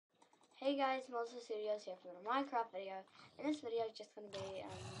Hey guys, Moses Studios here for a Minecraft video. In this video, it's just going to be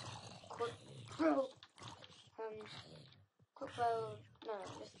quick build,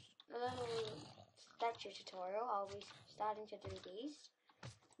 just a little statue tutorial. I'll be starting to do these.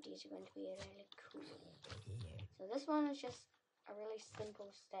 These are going to be really cool. So this one is just a really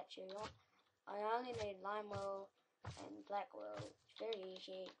simple statue. I only need lime wool and black wool. It's very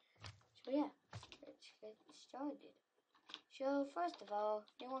easy. So yeah, let's get started. So first of all,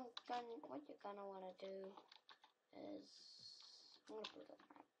 what you're gonna want to do is I'm gonna put it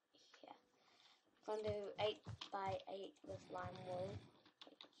right here. I'm gonna do 8 by 8 with lime wool.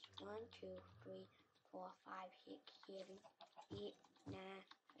 1, 2, 3, 4, 5, 6, 7, 8, 9.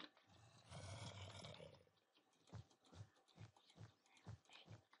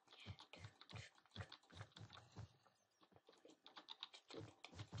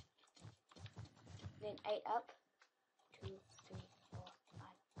 Then 8 up. 2, 3, 4, 5,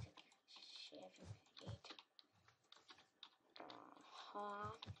 6, 7, 8.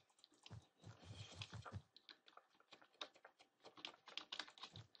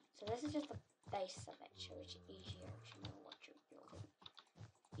 So this is just the base of it, so it's easier to know what you're building.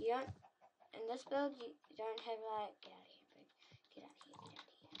 You don't, in this build, you don't have like, get out of here, babe. Get out of here, get out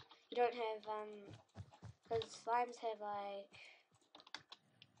of here. You don't have, because slimes have like,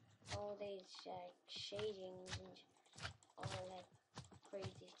 all these shadings and all that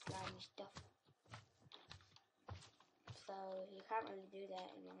crazy slimy stuff. So you can't really do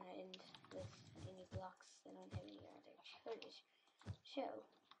that in my end with any blocks that don't have any other shaders. So,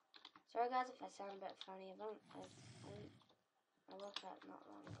 sorry guys if I sound a bit funny. I woke up not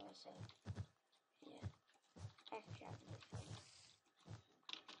long ago, so yeah. Actually, I'm really funny.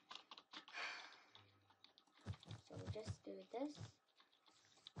 So we just do this.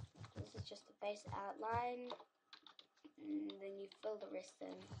 This is just the base outline. And then you fill the rest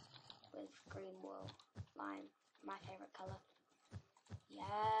in with green wool, lime, my favorite color.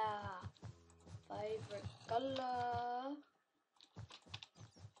 Yeah, favorite color.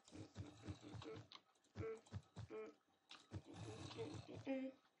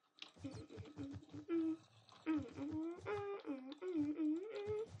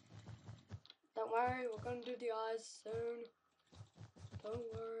 Don't worry, we're gonna do the eyes soon. Don't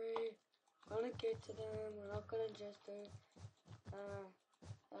worry, we're gonna get to them. We're not gonna just do a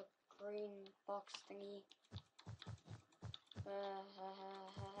green box thingy.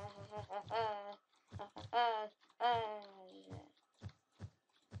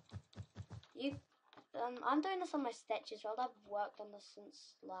 I'm doing this on my statues. Well, I've worked on this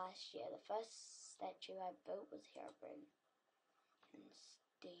since last year. The first statue I built was Herobrine and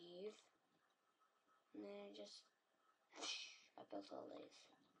Steve. And then I built all these.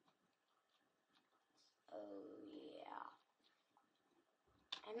 Oh yeah.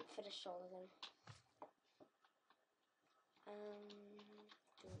 I haven't finished all of them.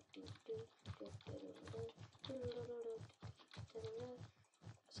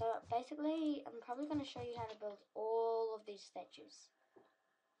 So basically, I'm probably going to show you how to build all of these statues.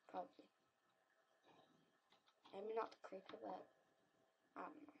 Probably. Maybe not the creeper, but I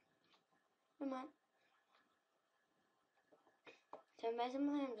don't know. Never mind. So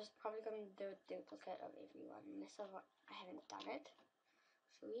basically, I'm just probably going to do a duplicate of everyone, unless I haven't done it.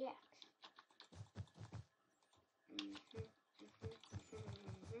 So yeah.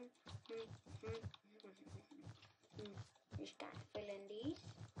 You start filling these.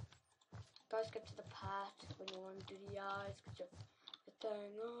 Go skip to the part when you want to do the eyes, because you're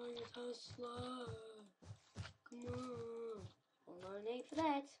thinking, oh, you're so slow. Come on. Well, no need for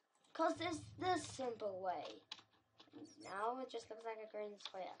that. Because there's this simple way. Now it just looks like a green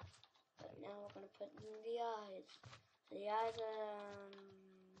square. But now we're going to put in the eyes. So the eyes are,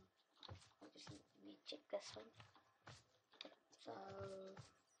 I'll just let me check this one. So,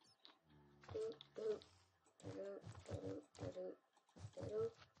 this is here.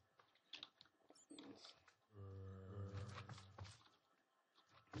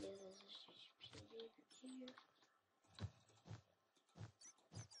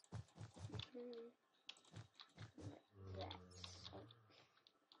 That.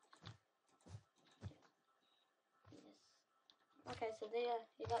 Okay, so there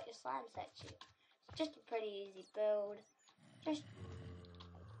you got your slime statue. It's just a pretty easy build. Just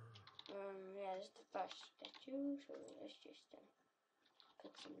yeah, just the first statue. So let's just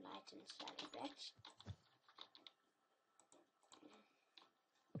put some light inside of that.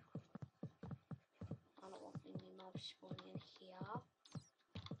 I don't want any mobs spawning in here.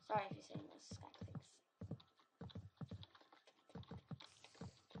 Sorry if you're seeing those kind of things.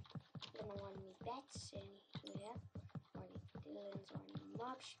 Don't want any bats anywhere, or any villains, or any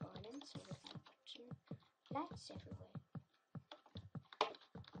mobs spawning, so we can put some lights everywhere.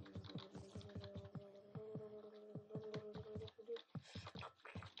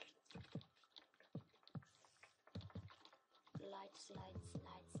 Lights, lights,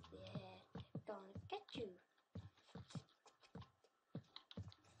 lights, yeah, gonna get you.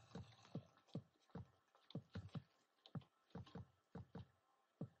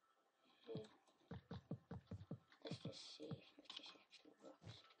 Let's just see if this actually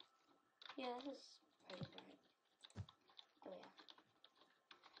works. Yeah, this is pretty bright. Oh yeah.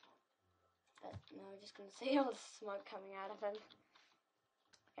 But no, we're just gonna see all the smoke coming out of him.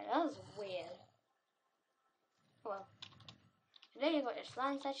 Okay, that was weird. Well, today you got your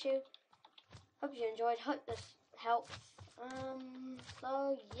slime statue. Hope you enjoyed. Hope this helps.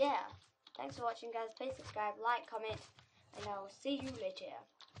 So yeah. Thanks for watching, guys. Please subscribe, like, comment, and I will see you later.